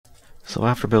So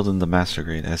after building the Master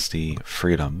Grade SD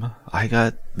Freedom, I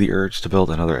got the urge to build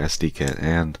another SD kit,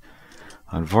 and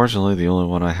unfortunately the only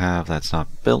one I have that's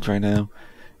not built right now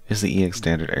is the EX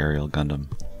Standard Aerial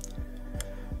Gundam.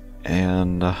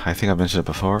 And I think I mentioned it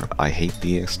before, I hate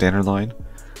the EX Standard line.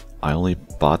 I only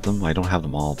bought them, I don't have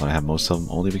them all, but I have most of them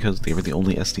only because they were the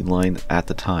only SD line at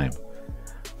the time.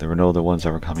 There were no other ones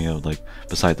that were coming out, like,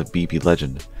 besides the BB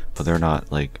Legend, but they're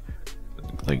not, like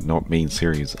main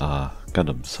series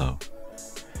Gundams, so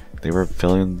they were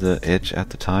filling the itch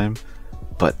at the time.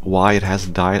 But why it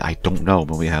hasn't died, I don't know.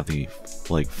 When we have the,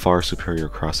 like, far superior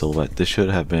Cross Silhouette, this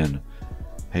should have been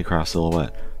a Cross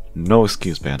Silhouette. No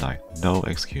excuse, Bandai. No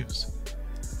excuse.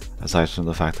 Aside from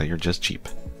the fact that you're just cheap.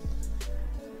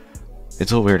 It's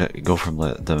so weird to go from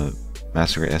the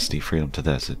Master Grade SD Freedom to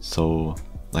this. It's so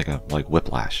like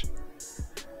whiplash.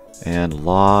 And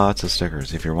lots of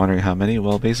stickers. If you're wondering how many,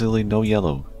 well, basically no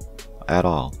yellow at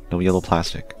all. No yellow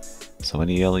plastic. So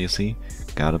any yellow you see,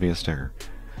 gotta be a sticker.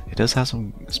 It does have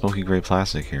some smoky gray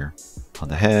plastic here. On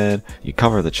the head, you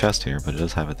cover the chest here, but it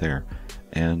does have it there.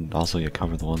 And also you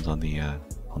cover the ones on the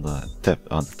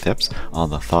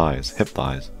thighs, hip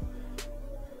thighs.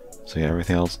 So yeah,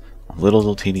 everything else,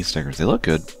 little teeny stickers. They look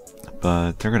good,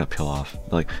 but they're gonna peel off.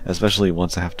 Like, especially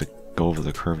once I have to go over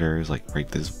the curved areas, like right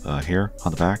this here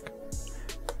on the back,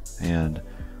 and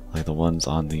like the ones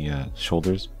on the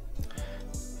shoulders.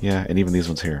 Yeah, and even these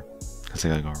ones here, because they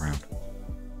gotta go around.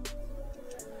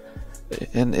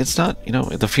 And it's not, you know,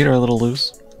 the feet are a little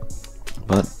loose,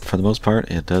 but for the most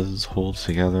part, it does hold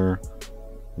together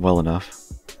well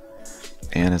enough,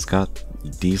 and it's got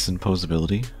decent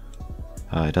posability.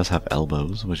 It does have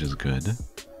elbows, which is good,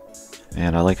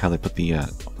 and I like how they put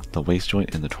the waist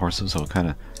joint in the torso, so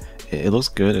it looks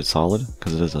good. It's solid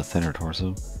because it is a thinner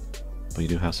torso, but you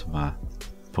do have some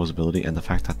posability, and the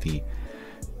fact that the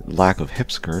lack of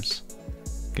hip skirts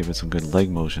give it some good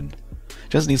leg motion. It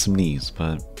does need some knees,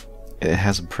 but it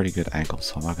has some pretty good ankles,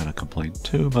 so I'm not going to complain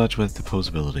too much with the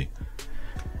posability.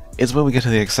 It's when we get to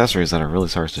the accessories that it really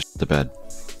starts to shit the bed.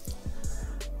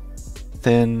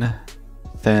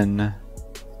 Thin,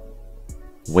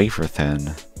 wafer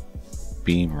thin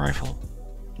beam rifle.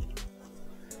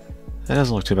 That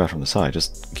doesn't look too bad from the side.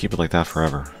 Just keep it like that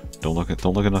forever. Don't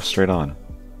look enough straight on.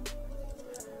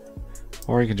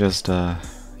 Or you can just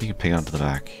you can ping onto the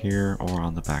back here or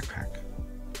on the backpack.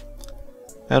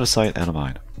 Out of sight, out of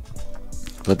mind.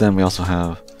 But then we also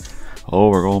have, oh,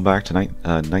 we're going back to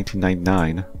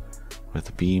 1999 with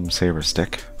the Beam Saber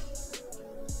stick.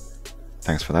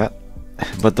 Thanks for that.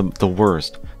 But the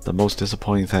worst, the most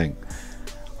disappointing thing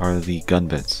are the gun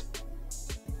bits.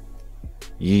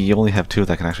 You only have two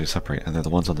that can actually separate, and they're the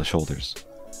ones on the shoulders.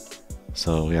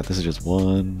 So yeah, this is just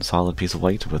one solid piece of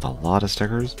white with a lot of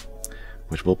stickers,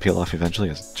 which will peel off eventually.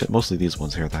 It's mostly these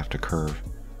ones here that have to curve.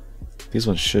 These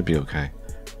ones should be okay.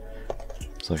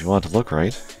 So if you want it to look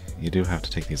right, you do have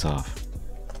to take these off.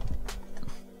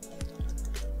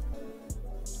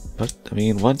 But, I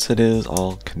mean, once it is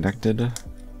all connected,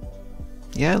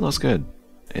 yeah, it looks good.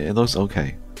 It looks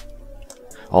okay.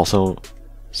 Also,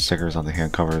 stickers on the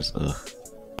hand covers, ugh.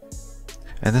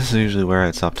 And this is usually where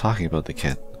I'd stop talking about the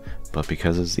kit, but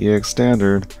because it's EX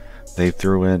Standard, they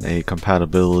threw in a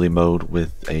compatibility mode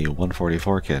with a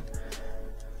 144 kit.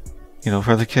 You know,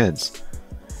 for the kids.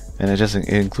 And it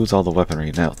includes all the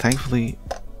weaponry. Now, thankfully,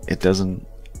 it doesn't...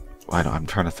 I'm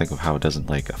trying to think of how it doesn't,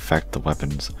 like, affect the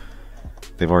weapons.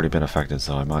 They've already been affected,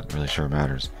 so I'm not really sure it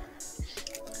matters.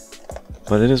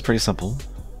 But it is pretty simple.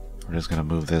 We're just going to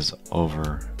move this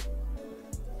over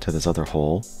to this other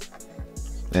hole.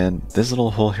 And this little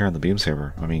hole here in the beam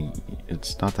saber, I mean,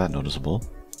 it's not that noticeable.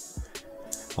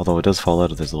 Although it does fall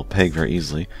out of this little peg very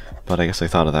easily. But I guess I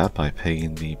thought of that by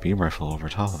pegging the beam rifle over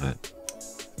top of it.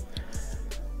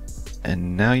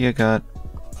 And now you got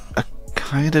a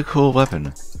kinda cool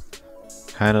weapon.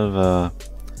 Kind of,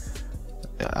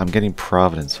 I'm getting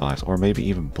Providence vibes, or maybe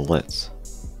even Blitz.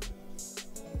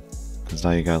 Because now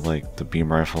you got, like, the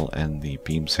beam rifle and the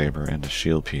beam saber and the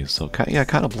shield piece, so yeah,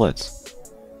 kind of Blitz.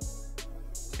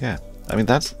 Yeah, I mean,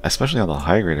 that's, especially on the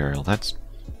high grade aerial, that's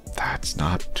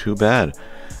not too bad.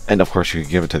 And of course you can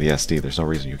give it to the SD, there's no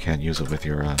reason you can't use it with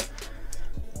your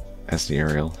SD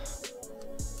aerial.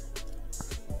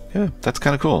 Yeah, that's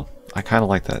kind of cool. I kind of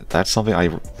like that. That's something I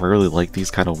rarely like,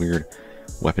 these kind of weird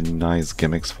weaponized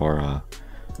gimmicks for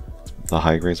the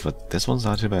high grades, but this one's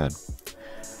not too bad.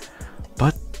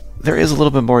 But there is a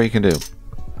little bit more you can do,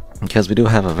 because we do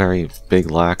have a very big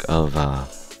lack of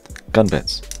gun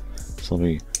bits. So let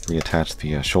me reattach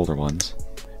the shoulder ones.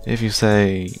 If you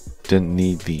say didn't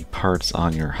need the parts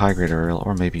on your high grade aerial,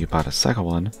 or maybe you bought a second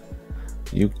one,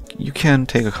 you can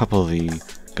take a couple of the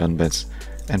gun bits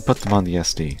and put them on the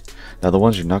SD. Now the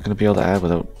ones you're not going to be able to add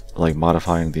without like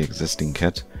modifying the existing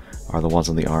kit are the ones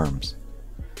on the arms.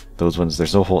 Those ones,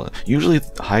 there's no hole. Usually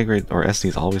high grade or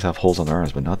SDs always have holes on their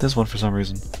arms, but not this one for some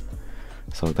reason.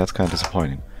 So that's kind of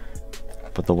disappointing.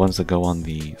 But the ones that go on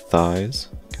the thighs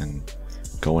can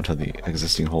go into the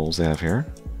existing holes they have here.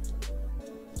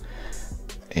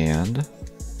 And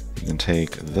you can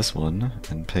take this one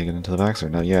and peg it into the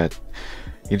backside. Now, yeah,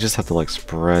 you just have to like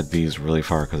spread these really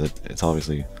far because it's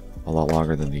obviously a lot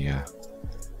longer than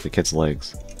the kit's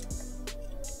legs.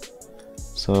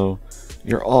 So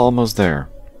you're almost there.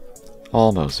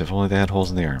 Almost, if only they had holes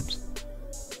in the arms.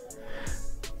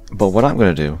 But what I'm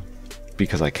going to do,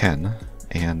 because I can,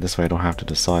 and this way I don't have to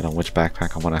decide on which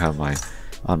backpack I want to have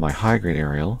on my high grade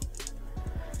aerial,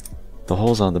 the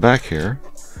holes on the back here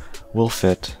will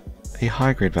fit a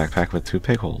high grade backpack with 2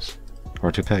 peg holes,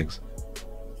 or 2 pegs.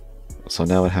 So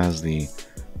now it has the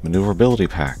maneuverability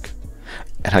pack,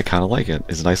 and I kind of like it.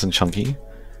 It's nice and chunky.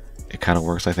 It kind of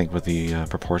works, I think, with the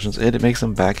proportions. It makes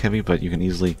them back heavy, but you can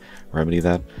easily remedy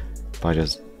that by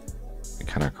just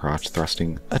kind of crotch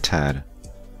thrusting a tad.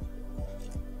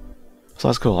 So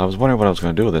that's cool. I was wondering what I was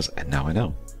going to do with this, and now I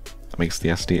know. It makes the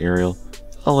SD aerial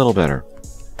a little better.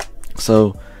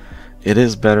 So it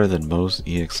is better than most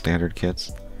EX standard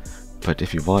kits, but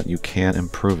if you want, you can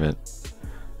improve it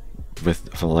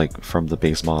from the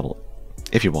base model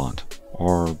if you want,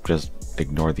 or just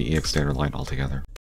ignore the EX standard line altogether.